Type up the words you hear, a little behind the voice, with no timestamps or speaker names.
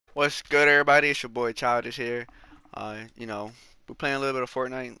What's good, everybody? It's your boy Childish here. We're playing a little bit of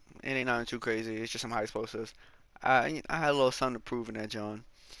Fortnite. It ain't nothing too crazy. It's just some high explosives. I had a little something to prove in that, John.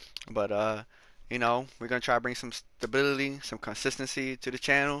 But we're gonna try to bring some stability, some consistency to the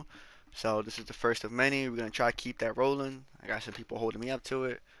channel. So this is the first of many. We're gonna try to keep that rolling. I got some people holding me up to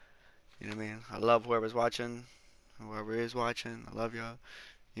it. You know what I mean? I love whoever's watching, whoever is watching. I love y'all.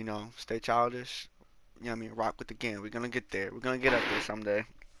 Stay childish. You know what I mean? Rock with the game. We're gonna get there. We're gonna get up there someday.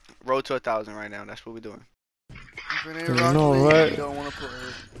 Road to 1,000 right now. That's what we're doing. If it ain't You Rock know, Lee, we right? don't want to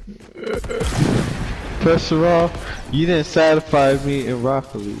play. First of all, you didn't satisfy me in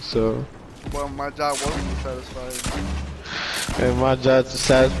Rocket League, so Well, my job wasn't satisfied. and my job to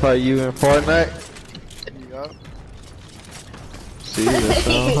satisfy you in Fortnite. Yup. See, that's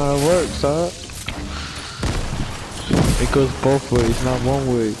not how it works, huh? It goes both ways, not one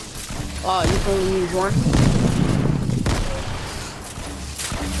way. Oh, you can only use one?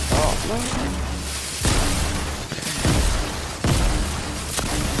 Oh, man.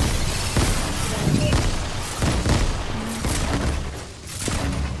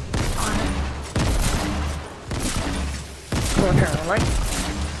 Gonna turn on light.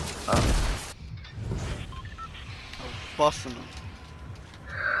 Busting him.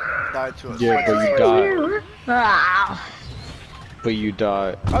 Died to us. Yeah, but you died. Ah. But you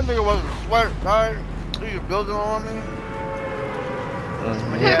died. I think it wasn't sweat, died. He was building on me.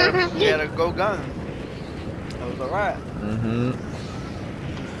 He had a go gun. That was alright.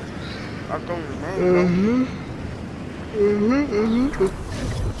 I told you, man.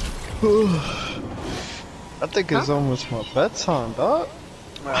 I think it's almost my bedtime, dog.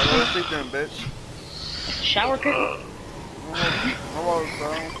 Man, go to sleep then, bitch. Shower curtain?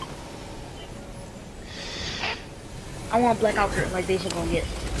 I want a blackout curtain like they should gonna get.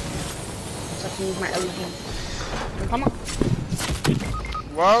 So I can use my LED. Come on.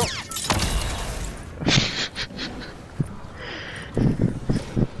 Well,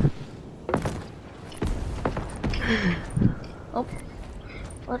 Oh,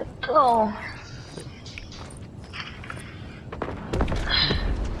 where'd it go?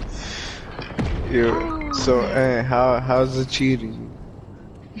 Yeah. So, how's it cheating?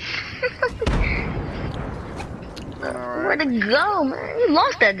 Where'd it go, man? You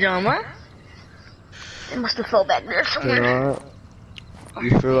lost that jump, huh? It must have fell back there You somewhere. know,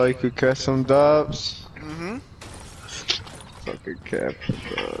 you feel like you catch some dubs? Fucking cap,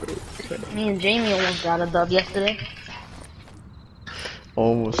 dog. Me and Jamie almost got a dub yesterday.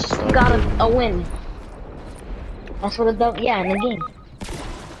 Almost. We got a win. That's what a dub, yeah, in the game.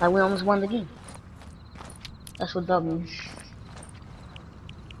 Like we almost won the game. That's what dub means.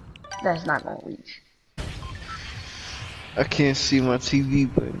 That's not gonna reach. I can't see my TV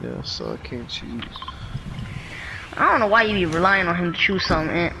right now, so I can't choose. I don't know why you be relying on him to choose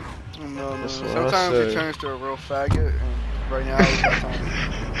something, man. no. That's what I Sometimes he said. turns to a real faggot, and right now he's got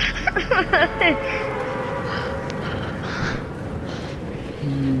time.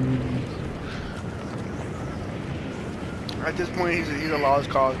 At this point, he's a lost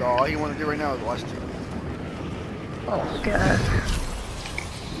cause. All he want to do right now is watch TV. Oh god.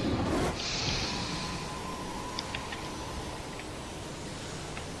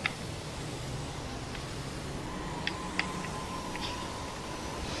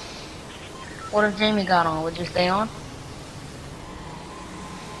 What if Jamie got on? Would you stay on?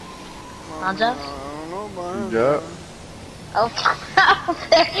 Huh, Jeff? I don't know, man. Yup.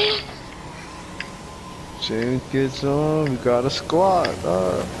 Okay. James gets on, we got a squad,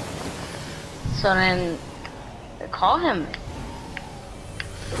 dog. So then, call him.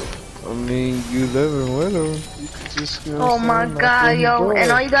 I mean, you living with him. You could just, you know Oh what I'm my saying, knock god, on his yo. door.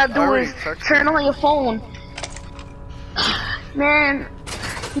 And all you gotta I do already is texted turn him. on your phone. Man,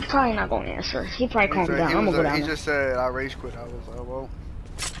 he's probably not gonna answer. He probably calmed down. I'm gonna go down He there. just said I rage quit. I was like, well.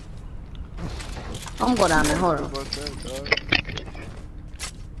 I'm gonna go down there. Hold on. About that, dog.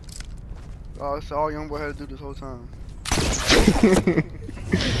 Oh, that's all young boy had to do this whole time.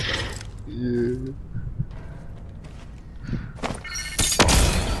 Yeah.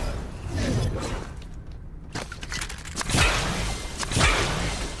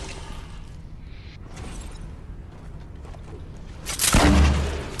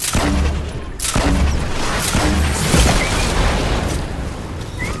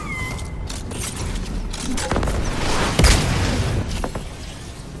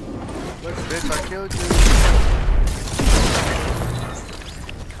 Look, bitch, I killed you.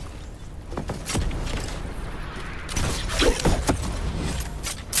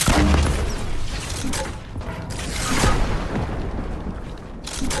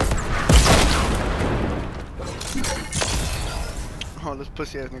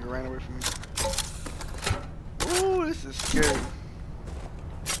 pussy ass nigga ran away from me. Ooh, this is scary.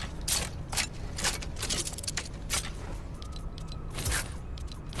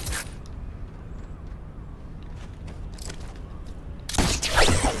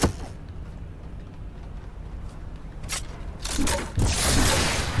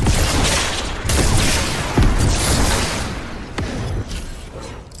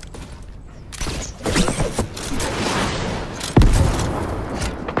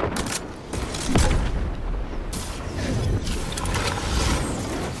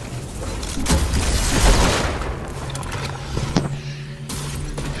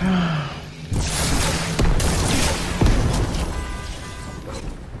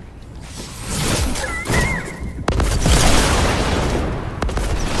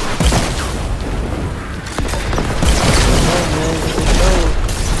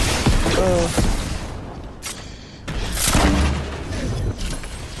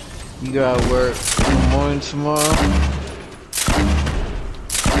 You gotta work in the morning tomorrow.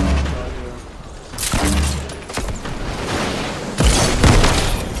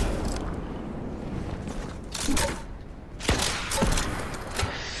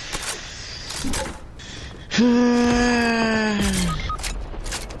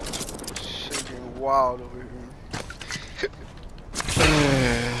 Shit getting wild over here.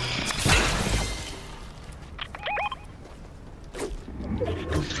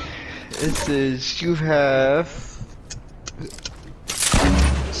 It says you have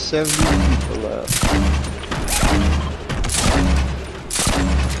 70 people left.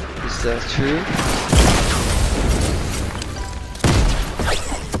 Is that true?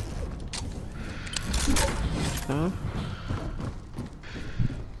 Huh?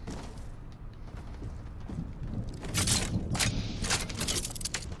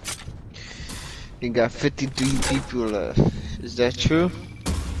 You got 53 people left. Is that true?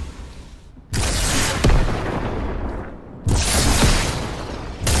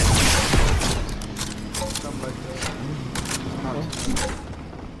 Something like that.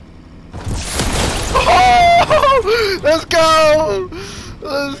 Let's go!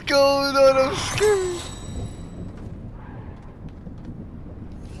 Let's go! No, I'm scared.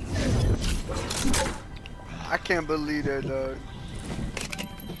 I can't believe that, dog.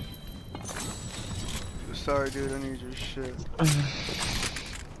 Sorry, dude. I need your shit.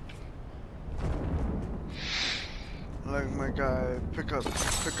 Like, my guy, pick up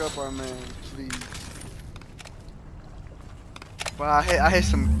our man, please. But I hate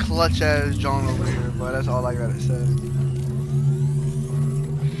some clutch ass John over here, but that's all I gotta say.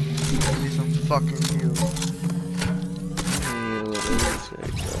 I need some fucking heal. Yeah, what is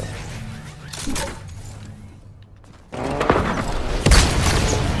it,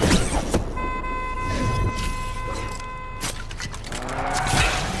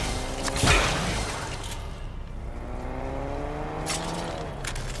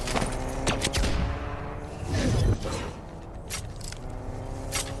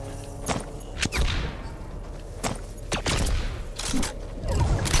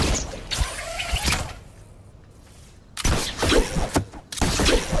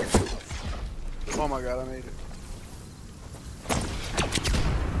 Oh my god, I made it.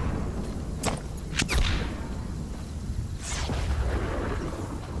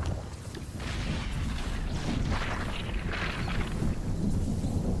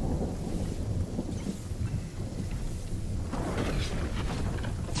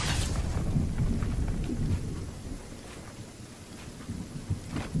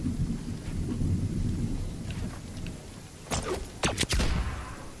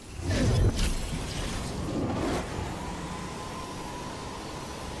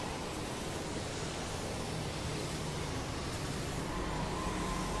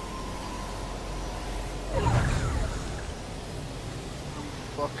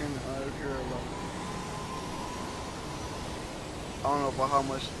 Fucking out of here alone. I don't know for how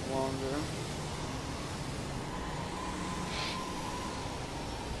much longer.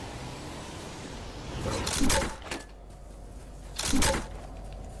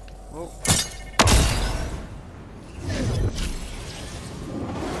 Oh.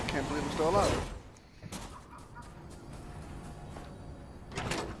 I can't believe I'm still alive.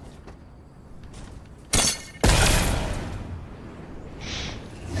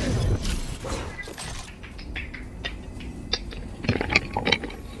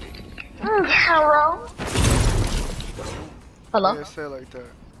 Hello? Hello? Yeah, say it like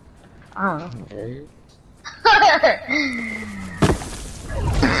that. I don't know.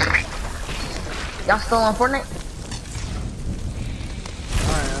 Y'all still on Fortnite?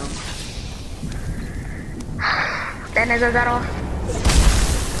 I am. Then is that off?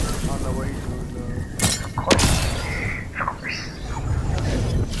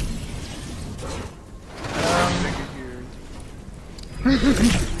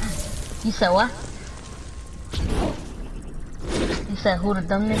 You said what? You said who the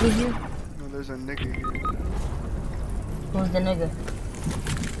dumb nigga here? No, there's a nigga here. Who's the nigga?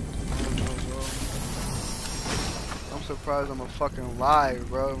 I don't know, bro. I'm surprised I'm a fucking live,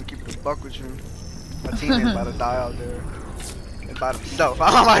 bro. I'm keeping the buck with you. My teammate's about to die out there. They about to, no,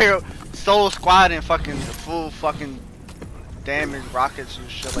 I'm out here solo squad and fucking full fucking damage rockets and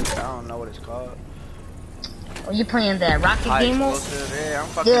shit like that. I don't know what it's called. Oh, you playing that rocket High game mode? explosive, yeah, I'm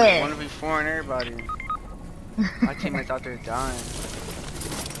fucking Yeah. 1v4 and everybody. My teammates out there dying.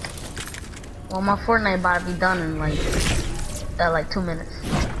 Well, my Fortnite about to be done in like 2 minutes.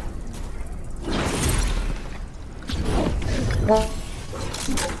 Well,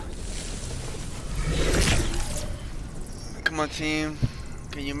 Come on, team.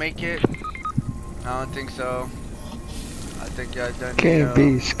 Can you make it? I don't think so. I think y'all done. Game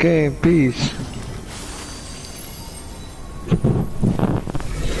beast, game beast.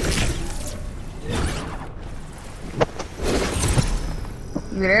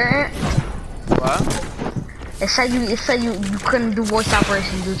 you there? What? It said you couldn't do voice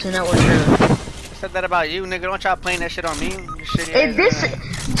operation due to network error. Said that about you, nigga. Don't try playing that shit on me. You shitty Hey, ass this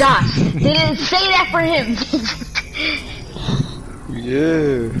nigga. Josh, they didn't say that for him.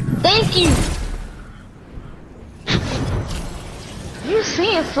 Yeah. Thank you. You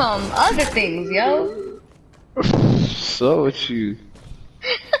seeing some other things, yo. So with you.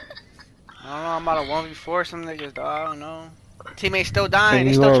 I don't know. I'm about to 1v4 some niggas, dog. I don't know. Teammates still dying. And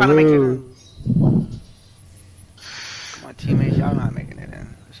They you still gonna trying to make it lose. in. Come on, teammates. Y'all not making it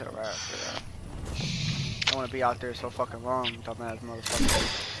in. It's a wrap for y'all. I want to be out there so fucking long. Dumbass motherfucker.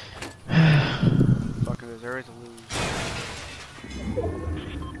 Fucking deserve to lose.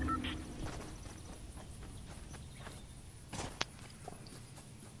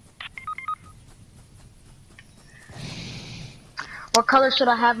 What color should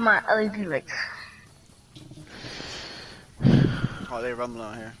I have my LED lights? Oh, they rumbling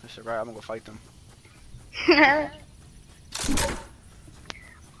on here. It's a wrap. I'm gonna go fight them.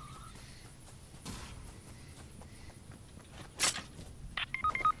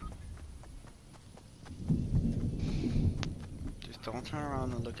 Just don't turn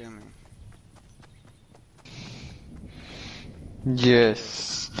around and look at me.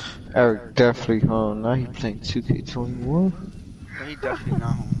 Yes. Eric definitely home. Now he playing 2K21. But he definitely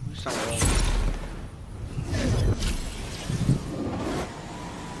not home. He's somewhere else.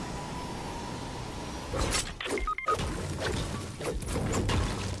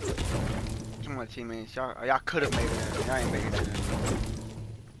 Come on, teammates. Y'all could have made it in. Y'all ain't making it in.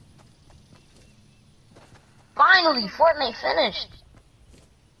 Finally, Fortnite finished.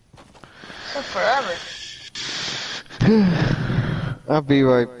 Took forever. I'll be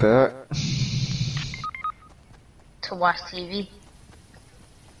right back. To watch TV.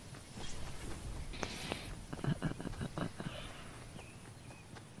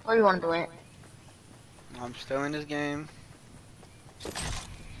 What do you want to do it? I'm still in this game.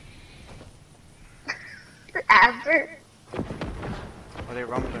 After? Oh, they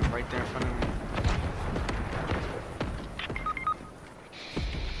rumbling right there in front of me.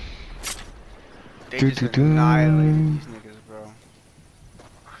 They just annihilated these niggas, bro.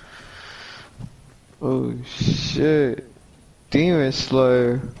 Oh shit. Demon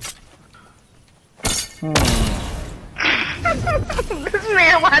Slayer. This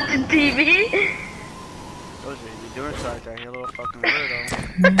man watching TV. Those are you doing so like that. He a little fucking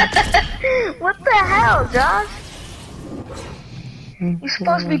weirdo. What the hell, Josh? You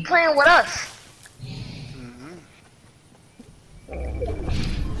supposed to be playing with us.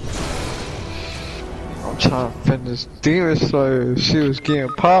 I'm trying to finish Demon Slayer. She was getting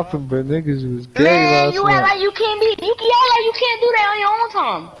popping, but niggas was gay Man, last you act night. like you can't be. You act like you can't do that on your own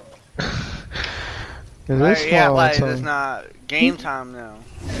time. And Like, this yeah, one like time. it's not game time now.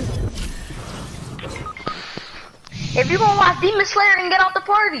 If you gonna watch Demon Slayer and get out the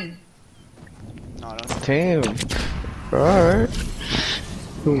party. No, don't. Damn. Alright.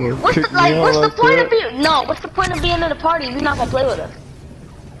 What's the what's the point of being? No, what's the point of being in the party if you're not gonna play with us?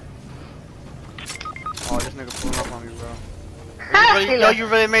 Oh, this nigga pulling up on me, bro. I Really, feel yo, it. you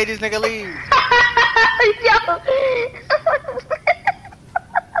really made this nigga leave.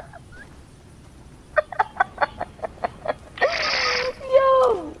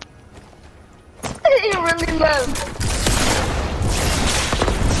 Yo, he really left.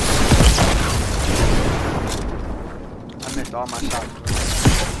 I missed all my shots,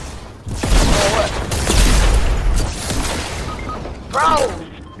 Bro,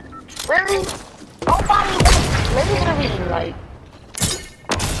 really? Nobody literally like.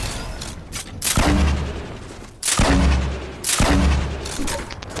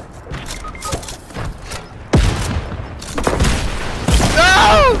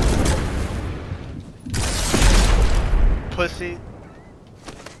 pussy.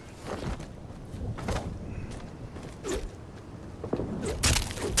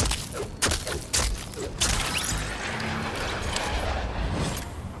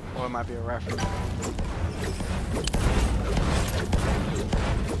 Or it might be a reference.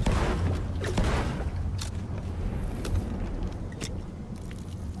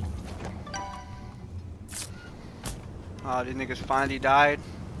 Oh, these niggas finally died.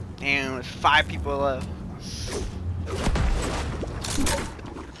 And there's 5 people left.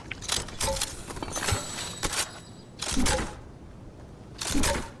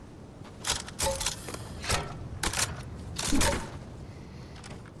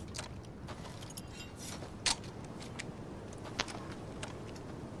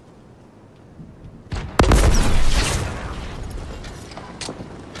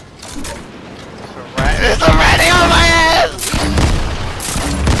 It's a ratting on my ass!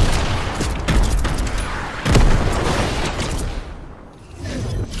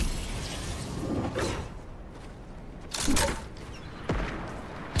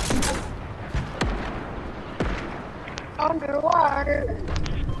 Underwater.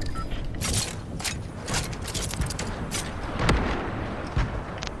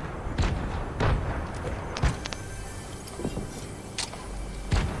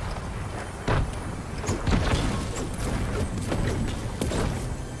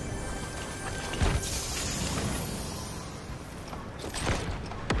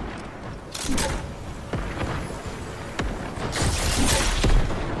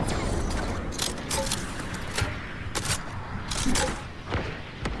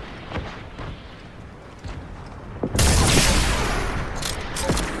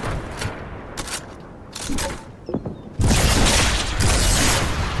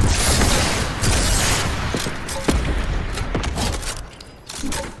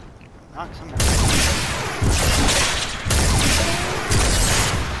 Knock somebody.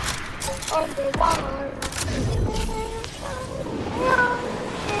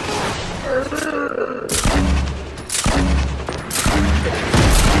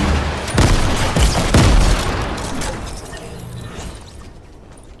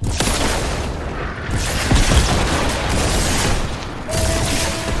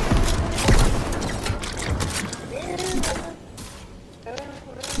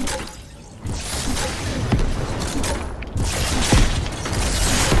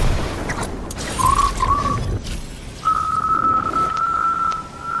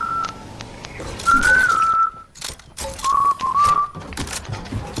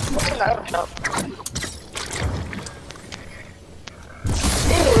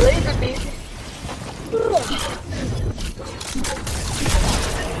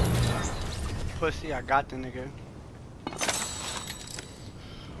 Pussy, I got the nigga.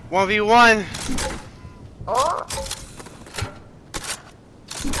 1v1. Oh.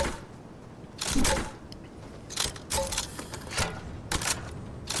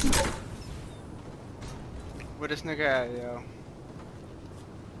 Where this nigga at, yo?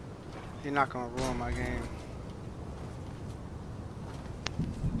 He's not gonna ruin my game.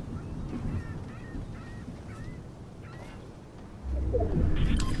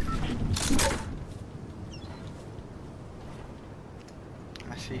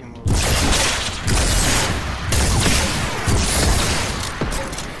 I see him over there.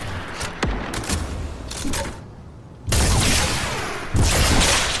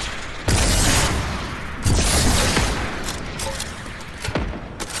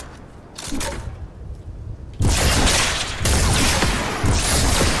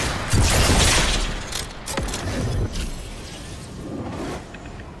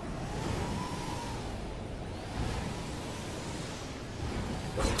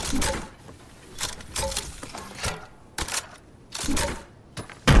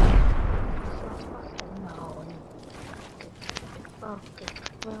 Okay,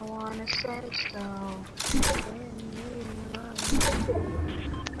 I wanna set it slow.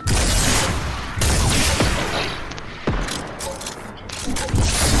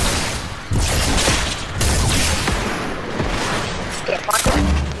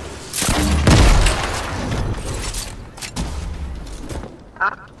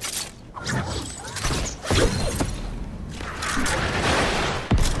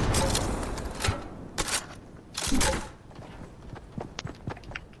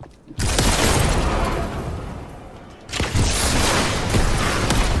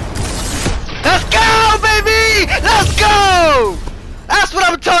 Let's go, baby! Let's go! That's what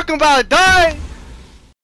I'm talking about, dog!